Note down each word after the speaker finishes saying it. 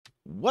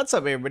What's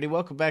up, everybody?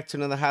 Welcome back to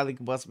another highly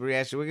combustible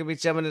reaction. We're gonna be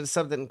jumping into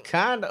something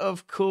kind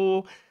of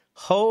cool: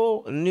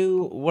 whole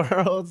new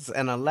worlds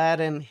and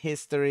Aladdin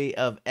history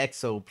of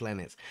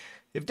exoplanets.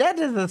 If that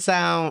doesn't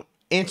sound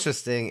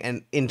interesting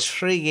and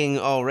intriguing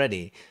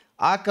already,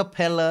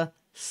 acapella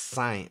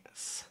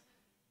science.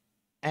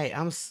 Hey,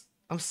 I'm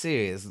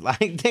serious.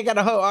 Like, they got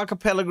a whole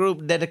acapella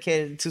group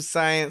dedicated to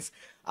science.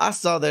 I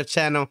saw their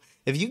channel.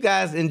 If you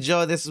guys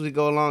enjoy this as we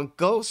go along,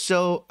 go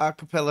show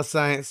acapella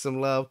science some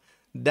love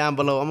down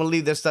below. I'm gonna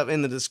leave their stuff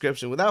in the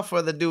description. Without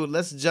further ado,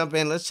 let's jump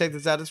in. Let's check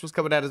this out. This was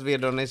coming out as via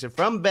donation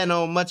from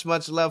Benno. Much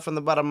love from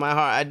the bottom of my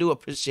heart. I do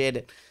appreciate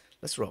it.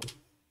 Let's roll.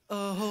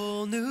 A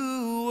whole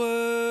new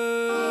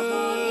world.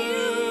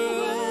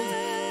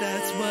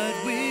 That's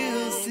what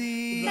we'll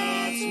see.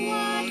 That's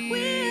what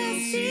we'll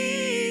see.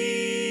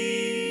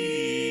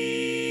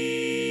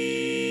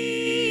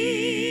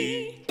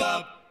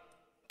 Ba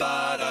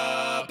ba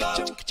da ba.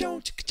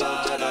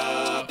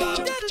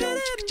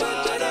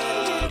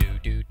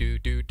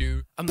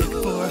 I'm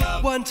looking for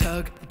one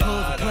tug to pull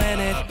the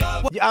planet.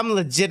 I'm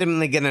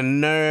legitimately gonna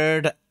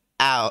nerd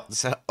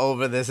out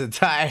over this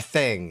entire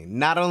thing.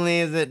 Not only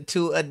is it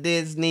to a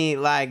Disney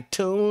like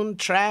tune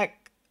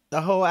track,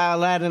 the whole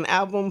Aladdin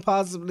album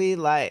possibly,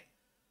 like,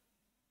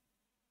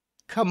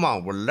 come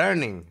on, we're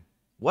learning.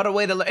 What a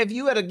way to learn. If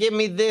you had to give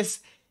me this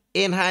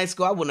in high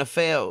school, I wouldn't have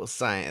failed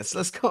science.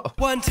 Let's go.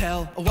 One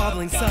tail, a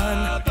wobbling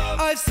sun.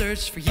 I've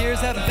searched for years,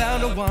 haven't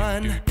found a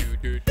one.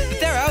 But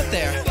they're out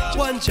there.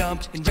 One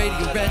jump in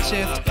radio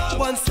redshift.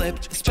 One slip,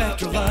 the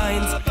spectral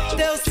lines.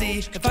 They'll see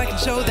if I can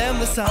show them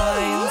the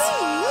signs.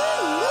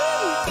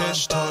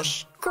 Pish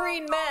tosh.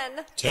 Green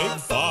men. Take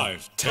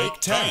 5, take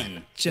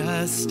 10.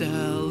 Just a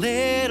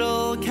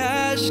little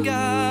cash,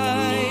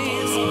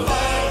 guys.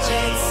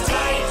 Budget's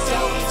tight,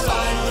 don't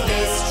fund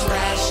this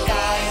trash,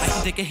 guys. I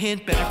can take a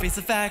hint, better face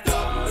the facts.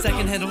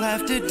 Second hand will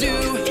have to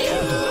do.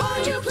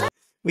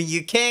 When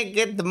you can't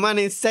get the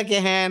money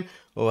secondhand,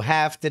 will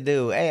have to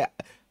do. Hey,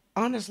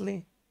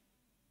 honestly,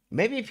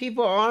 maybe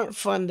people aren't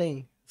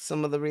funding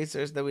some of the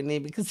research that we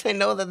need because they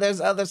know that there's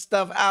other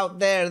stuff out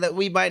there that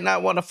we might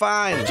not want to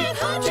find.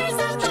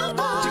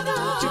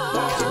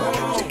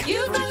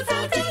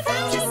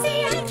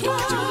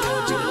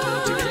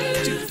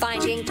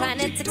 Finding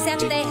planets,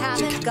 except they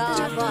haven't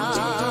got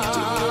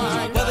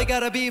one. Well, they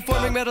gotta be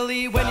forming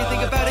readily when you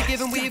think about it,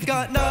 given we've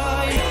got 9.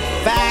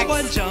 Facts.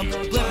 One jump,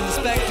 blip in the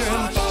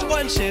spectrum.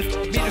 One shift,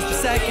 meters per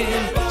second.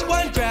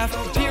 One graph,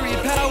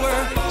 period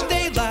power.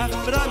 They laugh,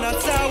 but I'm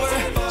not sour.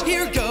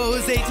 Here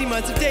goes 18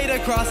 months of data,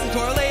 crossed and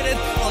correlated.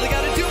 All they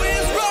gotta do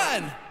is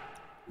run!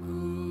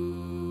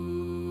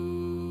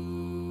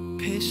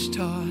 Pish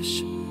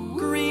tosh,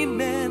 green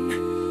men,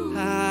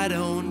 I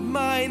don't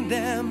mind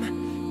them.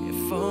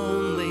 If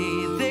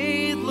only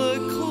they'd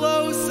look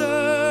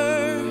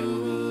closer,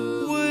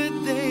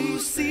 would they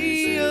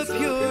see a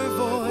pure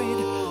void?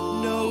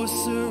 No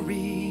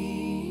siree.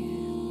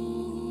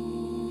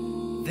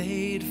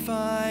 They'd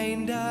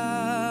find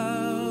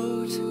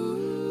out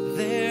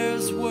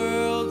there's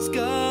worlds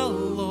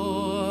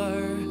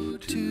galore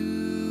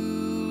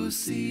to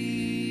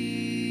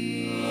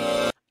see.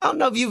 I don't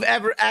know if you've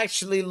ever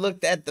actually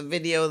looked at the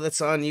video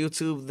that's on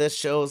YouTube. This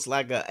shows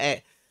like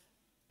a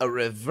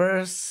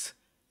reverse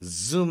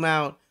zoom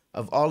out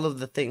of all of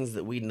the things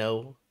that we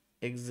know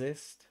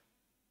exist.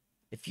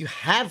 If you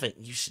haven't,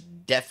 you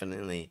should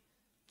definitely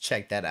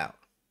check that out.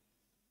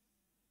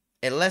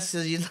 It lets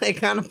you like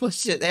kind of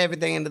push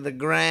everything into the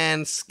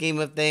grand scheme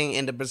of thing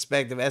into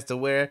perspective as to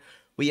where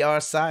we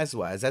are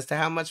size-wise, as to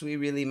how much we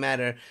really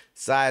matter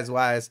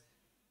size-wise.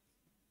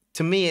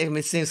 To me,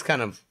 it seems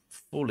kind of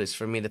foolish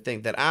for me to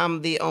think that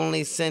I'm the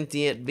only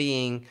sentient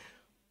being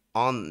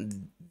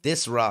on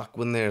this rock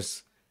when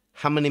there's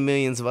how many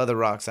millions of other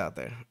rocks out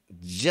there.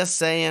 Just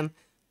saying,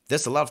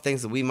 there's a lot of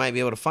things that we might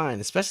be able to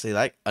find, especially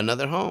like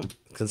another home,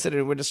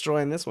 considering we're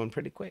destroying this one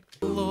pretty quick.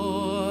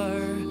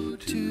 Galore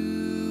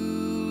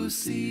to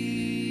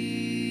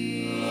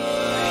see.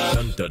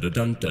 Dun dun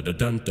dun dun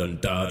dun dun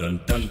dun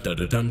dun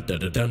dun dun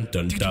dun dun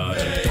dun dun.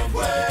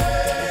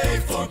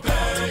 Wait for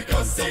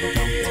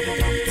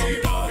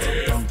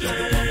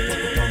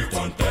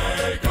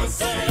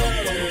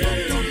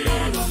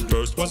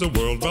First was a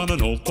world round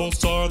an old pole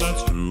star.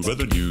 That's true, but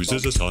the news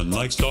is a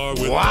sun-like star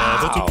with all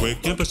that's too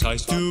quick and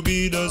precise to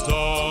be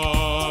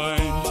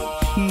designed.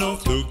 No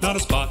fluke, not a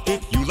spot.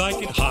 If you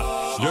like it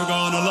hot, you're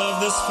gonna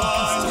love this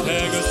find.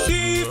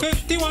 Legacy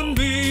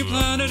 51b,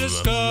 planet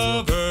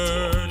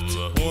discovered.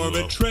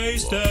 Orbit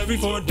traced every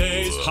 4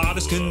 days, hot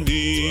as can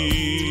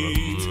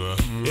be.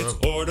 Its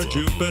order,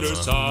 Jupiter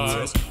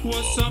size,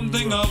 was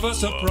something of a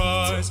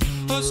surprise,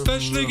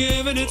 especially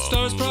given its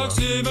star's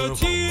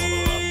proximity.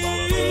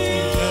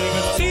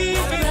 Legacy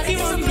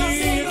 51b,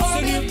 it's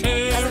a new to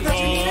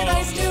detect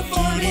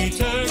exoplanets.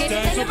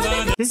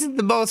 This is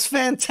the most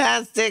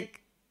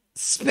fantastic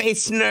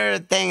space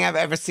nerd thing I've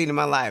ever seen in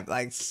my life.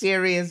 Like,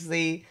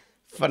 seriously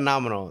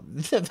phenomenal.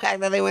 The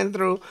fact that they went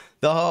through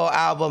the whole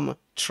album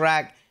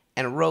track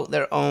and wrote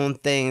their own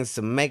things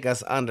to make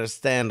us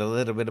understand a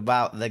little bit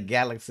about the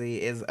galaxy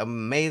is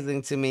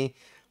amazing to me.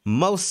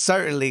 most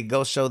certainly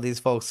go show these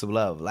folks some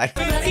love. Like,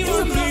 If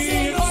you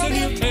need us and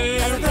you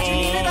care of,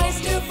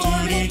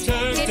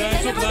 to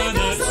detect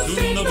exoplanets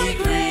soon they'll be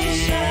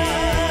green.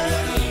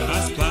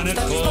 As planet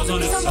falls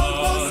on its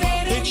sun,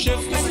 it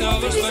shifts the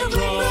stellar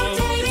spectrum.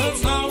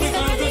 That's how we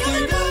found the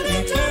thing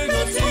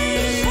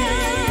integrity.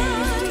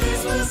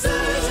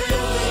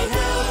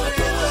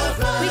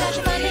 We got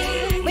your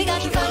funding, we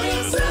got your funding.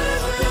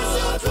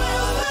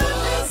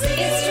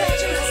 It's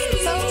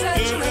treacherous, so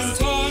treacherous.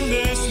 If on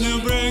this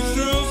new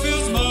breakthrough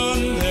feels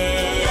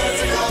Monday.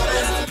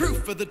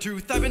 Proof of the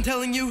truth I've been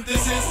telling you.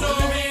 This is no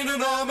mean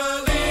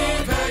anomaly.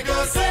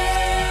 Pegasus,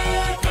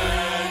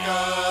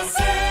 Pegasus,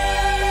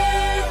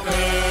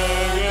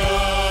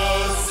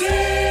 Pegasus.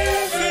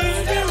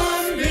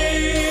 51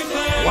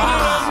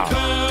 wow.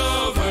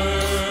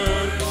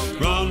 Covered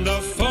round the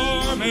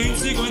 4 main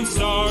sequence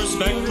stars,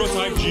 spectral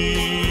type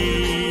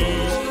G.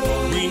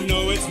 We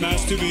know its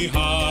mass to be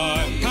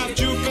high, half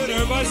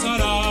Jupiter by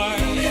sun eye.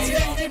 It's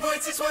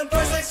 50.61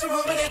 parsecs from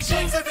home, and it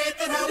shakes our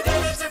faith in how the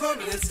planets are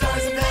forming. It's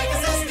stars and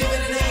Pegasus, give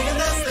it an egg, and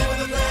thus live with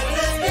the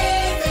planet as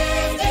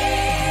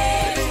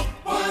B50.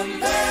 One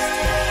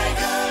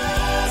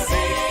Pegasus.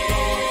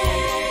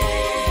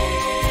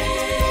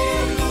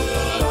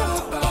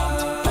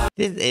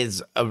 This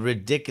is a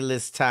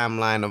ridiculous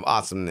timeline of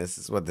awesomeness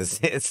is what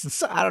this is.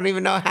 So I don't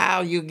even know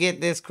how you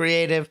get this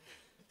creative.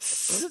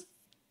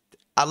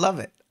 I love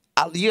it.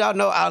 You all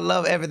know I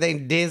love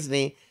everything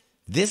Disney.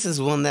 This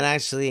is one that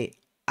actually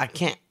I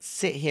can't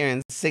sit here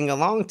and sing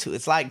along to.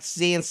 It's like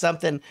seeing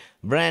something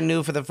brand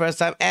new for the first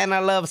time. And I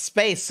love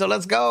space, so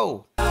let's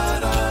go.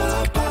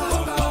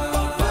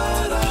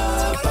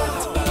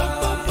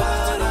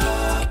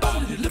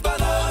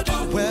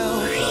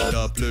 Well,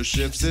 Doppler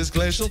shifts his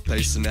glacial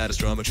pace and that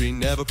astrometry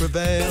never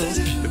prevails.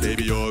 But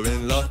baby, you're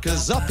in luck,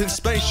 cause up in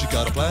space you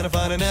got a plan to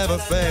find it never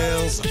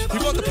fails. You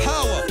got the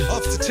power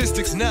of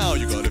statistics now,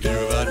 you got a view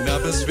of an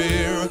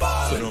atmosphere.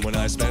 So no when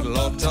I spend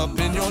locked up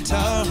in your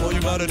tower, all you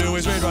gotta do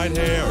is read right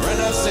here.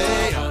 And I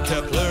say,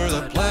 Kepler,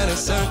 the planet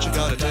search, you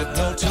got a tip,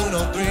 no 2,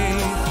 no 3.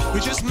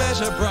 We just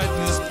measure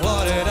brightness,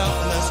 plot it out,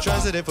 and let's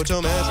translate it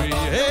photometry.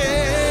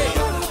 Hey,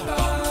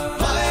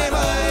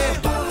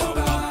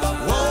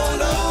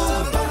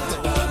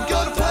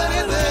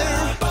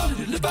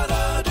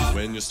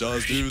 when your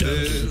stars do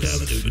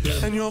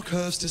this, and your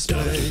curves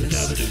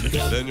displace,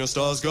 then your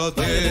stars got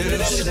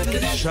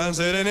this,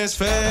 translate in his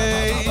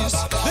face.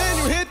 Then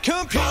you hit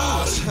compute,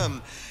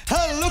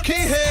 looky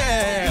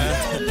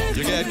here,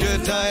 you get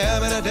good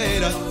diameter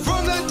data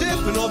from the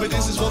dip and orbit.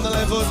 This is from the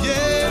length of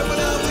year. But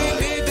now we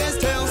need this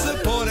tail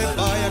supported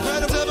by a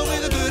grand observer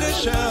with a Buddha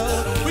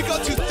shell. We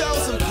got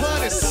 2,000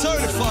 planets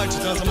certified,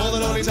 2,000 more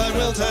than only time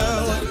will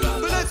tell.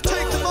 But let's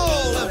take them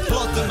all and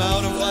plot them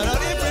out and find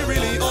out if we're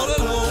really all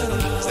alone.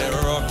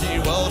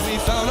 World we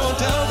found no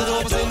doubt that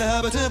all was in the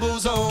habitable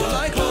zone.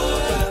 Like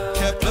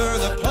Kepler,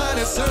 the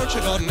planet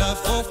searcher, got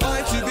enough for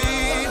 5 to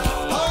be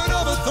heart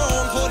of a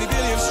throne, 40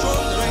 billion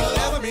strong. There ain't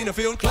never been a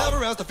field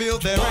clever as the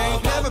field. There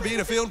ain't never been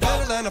a field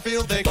better than a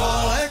field they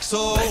call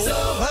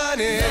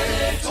exoplanet.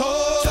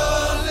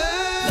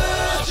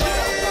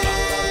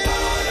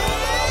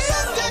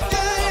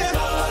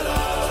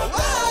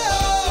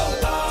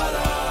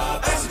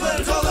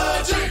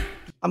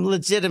 I'm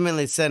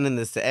legitimately sending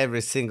this to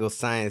every single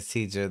science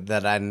teacher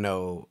that I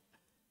know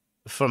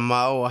from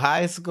my old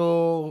high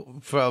school,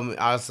 from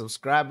our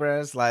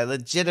subscribers. Like,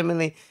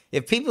 legitimately,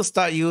 if people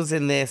start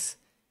using this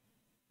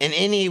in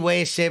any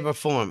way, shape, or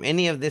form,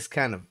 any of this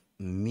kind of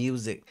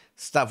music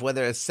stuff,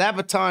 whether it's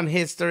Sabaton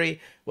history,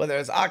 whether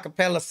it's a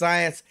cappella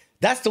science,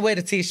 that's the way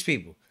to teach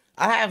people.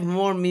 I have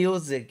more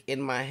music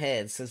in my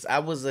head since I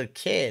was a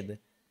kid.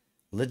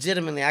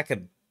 Legitimately, I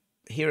could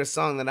hear a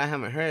song that I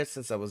haven't heard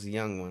since I was a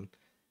young one.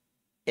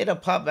 It'll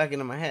pop back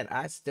into my head.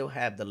 I still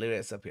have the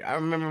lyrics up here. I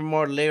remember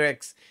more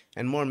lyrics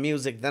and more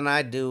music than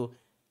I do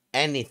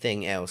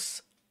anything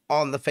else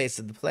on the face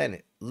of the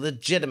planet.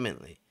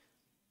 Legitimately.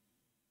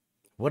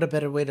 What a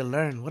better way to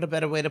learn? What a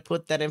better way to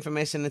put that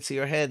information into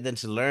your head than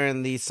to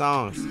learn these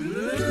songs?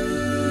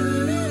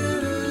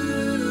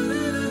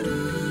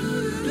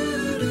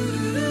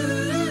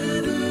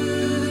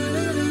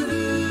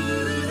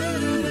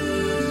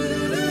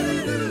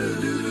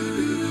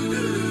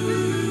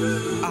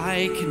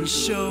 I can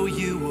show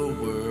you a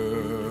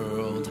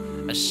world,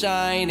 a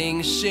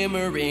shining,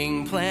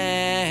 shimmering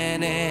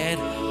planet,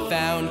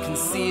 found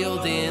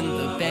concealed in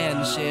the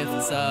band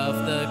shifts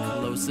of the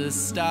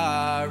closest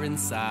star in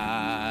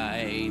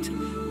sight.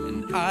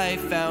 And I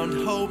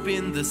found hope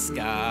in the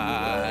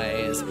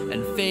skies,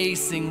 and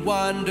facing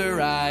wonder,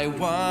 I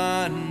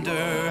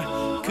wonder,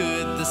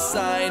 could the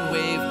sine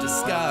wave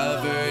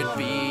discovered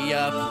be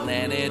a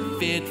planet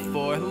fit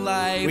for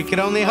life? We can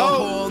only a hope.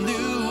 Whole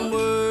new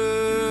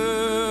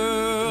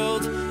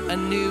world, a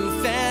new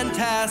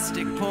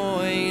fantastic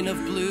point of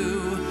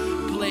blue,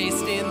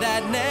 placed in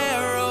that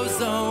narrow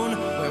zone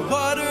where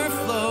water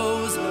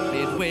flows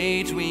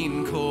midway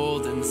between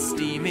cold and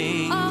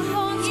steaming.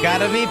 It's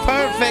gotta be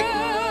perfect.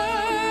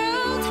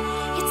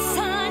 It's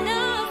on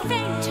a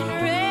faint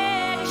and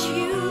red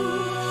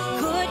hue.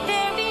 Could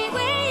there be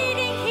ways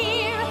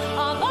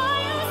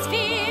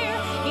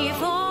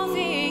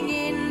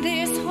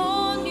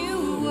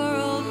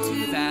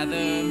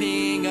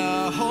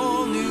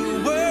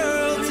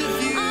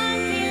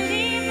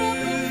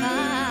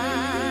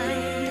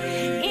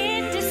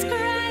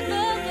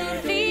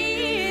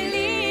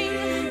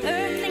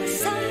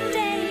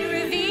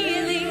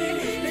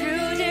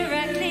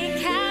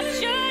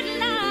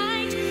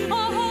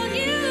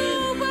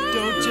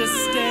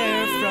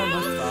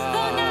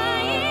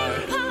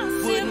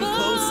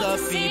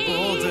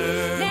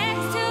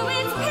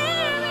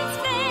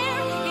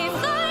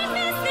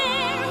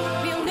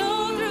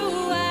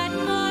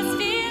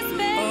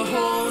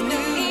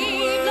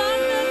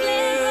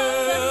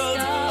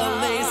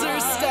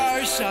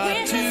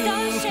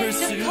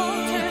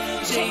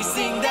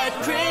chasing that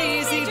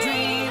crazy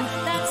dream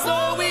that's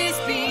always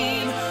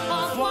been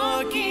of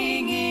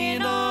walking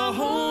in a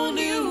whole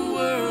new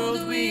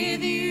world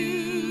with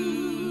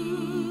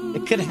you.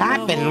 It could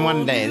happen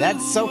one day.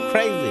 That's so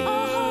crazy.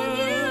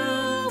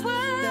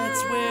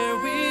 That's where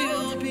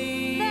we'll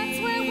be. That's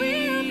where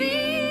we'll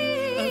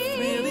be. A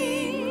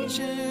thrilling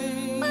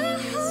chase. A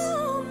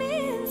home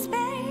in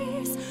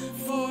space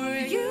For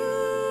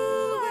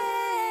you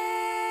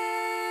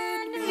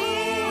and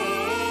me.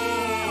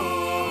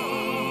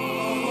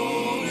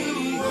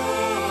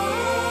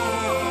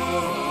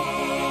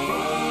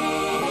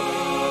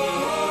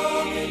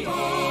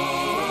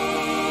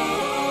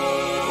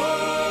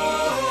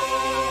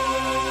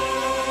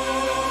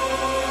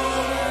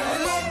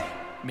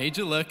 Made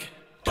you look.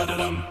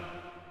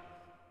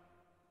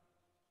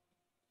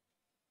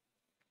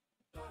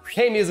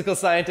 Hey musical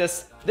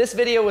scientists, this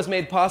video was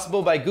made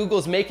possible by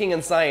Google's Making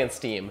and Science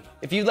team.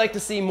 If you'd like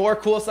to see more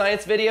cool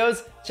science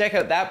videos, check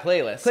out that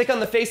playlist. Click on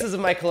the faces of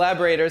my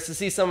collaborators to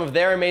see some of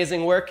their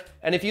amazing work,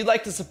 and if you'd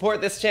like to support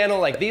this channel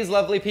like these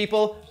lovely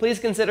people, please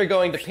consider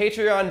going to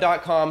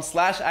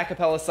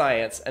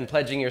patreon.com/acapellascience and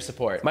pledging your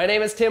support. My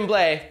name is Tim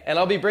Blay, and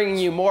I'll be bringing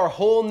you more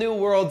whole new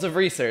worlds of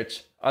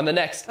research on the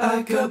next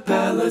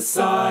Acapella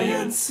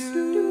Science.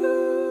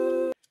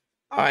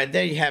 All right,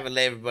 there you have it,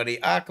 everybody.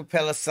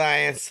 Acapella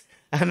Science,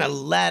 an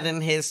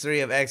Aladdin history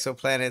of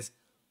exoplanets,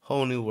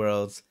 whole new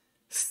worlds.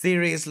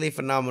 Seriously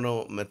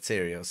phenomenal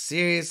material.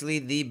 Seriously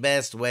the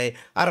best way.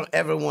 I don't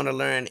ever want to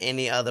learn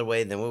any other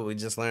way than what we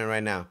just learned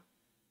right now.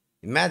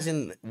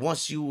 Imagine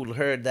once you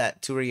heard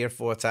that 2 or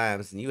 4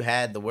 times and you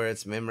had the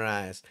words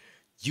memorized,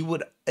 you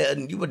would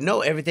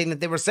know everything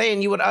that they were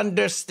saying. You would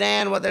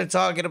understand what they're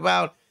talking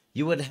about.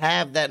 You would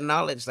have that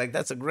knowledge. Like,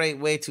 that's a great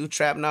way to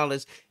trap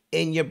knowledge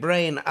in your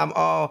brain. I'm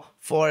all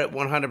for it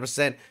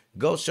 100%.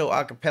 Go show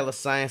Acapella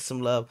Science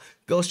some love.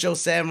 Go show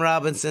Sam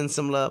Robinson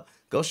some love.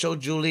 Go show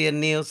Julia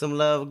Neal some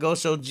love. Go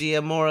show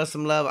Gia Mora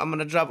some love. I'm going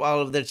to drop all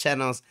of their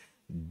channels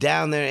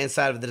down there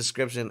inside of the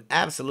description.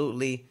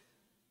 Absolutely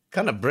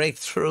kind of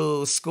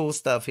breakthrough school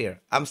stuff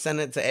here. I'm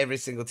sending it to every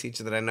single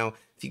teacher that I know.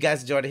 If you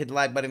guys enjoyed it, hit the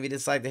like button. If you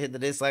dislike it, hit the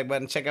dislike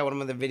button. Check out one of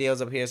my other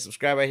videos up here.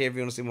 Subscribe right here if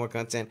you want to see more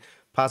content,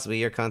 possibly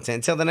your content.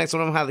 Until the next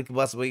one, I'm highly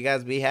combustible. You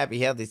guys be happy,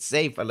 healthy,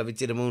 safe. I love you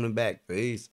to the moon and back. Peace.